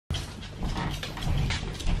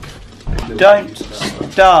Don't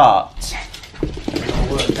start.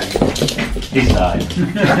 He's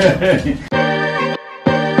starting.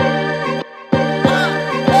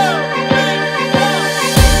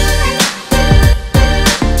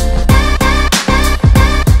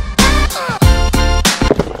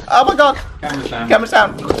 Oh my god! Camera's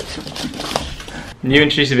down. New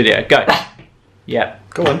introduce a video. Go. Yep.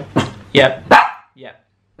 Go on. Yep. Yep.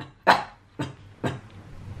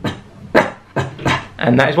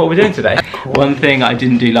 And that is what we're doing today. One thing I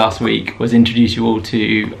didn't do last week was introduce you all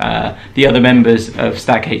to the other members of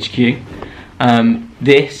STAG HQ.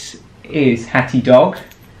 This is Hattie Dog.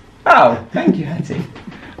 Oh, thank you, Hattie.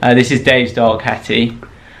 This is Dave's dog, Hattie.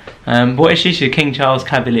 What is she? She's a King Charles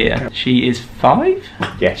Cavalier. She is 5?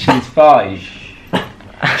 Yeah, she's 5.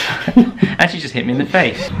 And she just hit me in the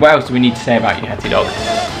face. What else do we need to say about you, Hattie Dog?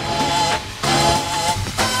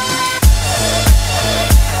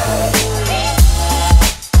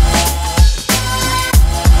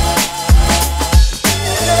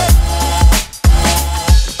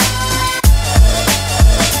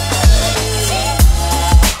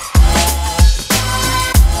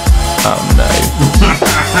 Oh no.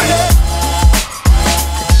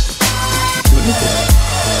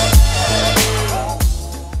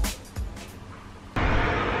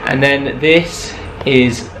 And then this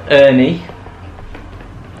is Ernie.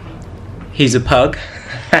 He's a pug.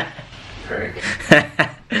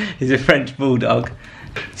 He's a French bulldog.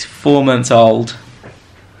 He's 4 months old.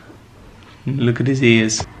 Look at his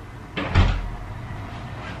ears.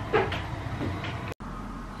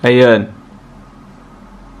 Hey Ern.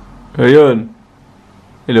 Hey Ern.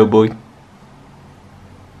 Hello boy.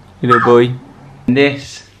 Hello boy. And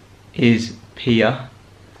this is Pia.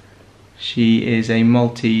 She is a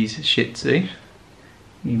Maltese Shih Tzu. Here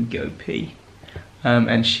we go, P.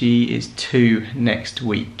 And she is 2 next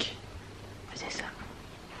week. What's this?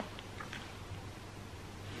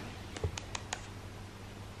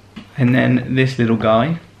 And then this little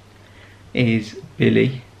guy is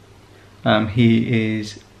Billy. He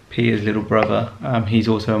is Pia's little brother. He's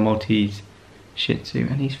also a Maltese Shih Tzu,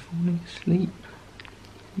 and he's falling asleep.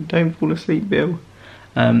 Don't fall asleep, Bill.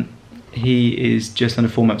 He is just under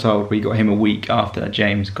 4 months old. We got him a week after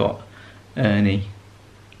James got Ernie.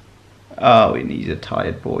 Oh, and he's a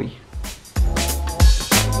tired boy.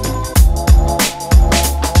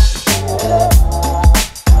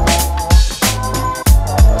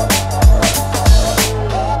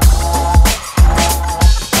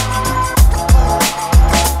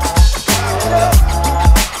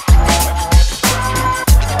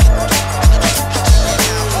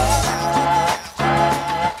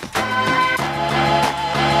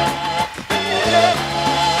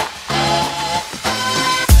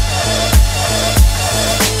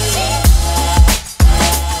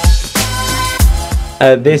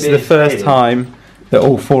 This is the first time that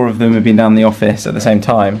all 4 of them have been down the office at the same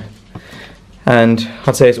time, and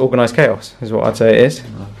I'd say it's organised chaos is what I'd say it is.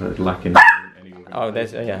 Lacking any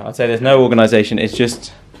organisation. Oh, yeah, I'd say there's no organisation. It's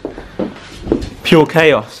just pure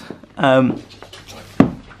chaos.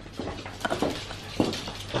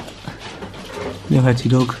 Little Hattie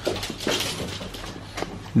Dog.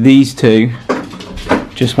 These 2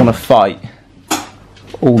 just want to fight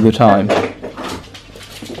all the time.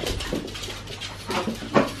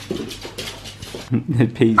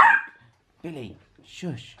 P's like, Billy,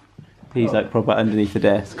 shush. P's like proper underneath the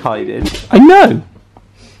desk, hiding. I know!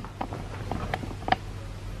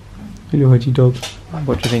 Hello, Hattie Dog.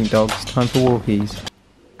 What do you think, dogs? Time for walkies.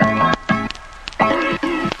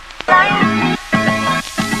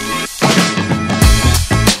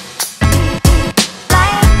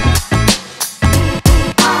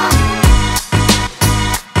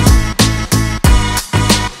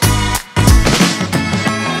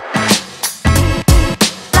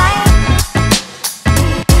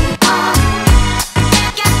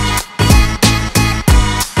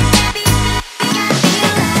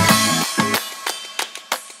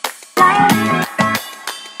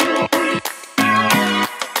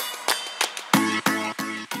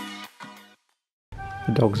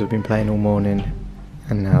 The dogs have been playing all morning,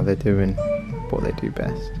 and now they're doing what they do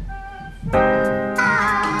best.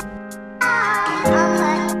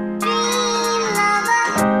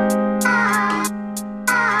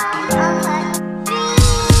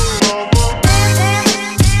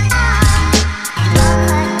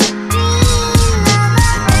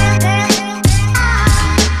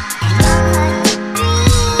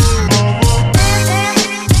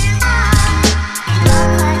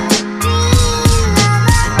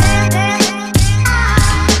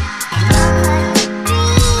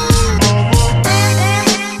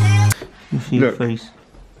 Look. Face.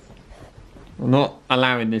 I'm not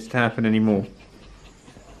allowing this to happen anymore.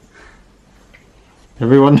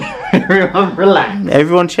 Everyone, everyone relax.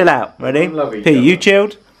 Everyone chill out. Ready? Love each Pete, other. you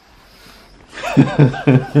chilled?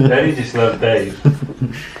 Daddy just loved Dave.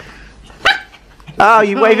 Oh,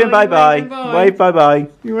 you waving you're bye-bye. waving bye. Wave bye-bye.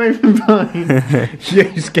 You're waving bye.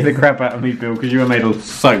 You scared the crap out of me, Bill, because you were made of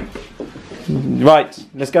soap. Right,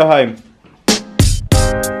 let's go home.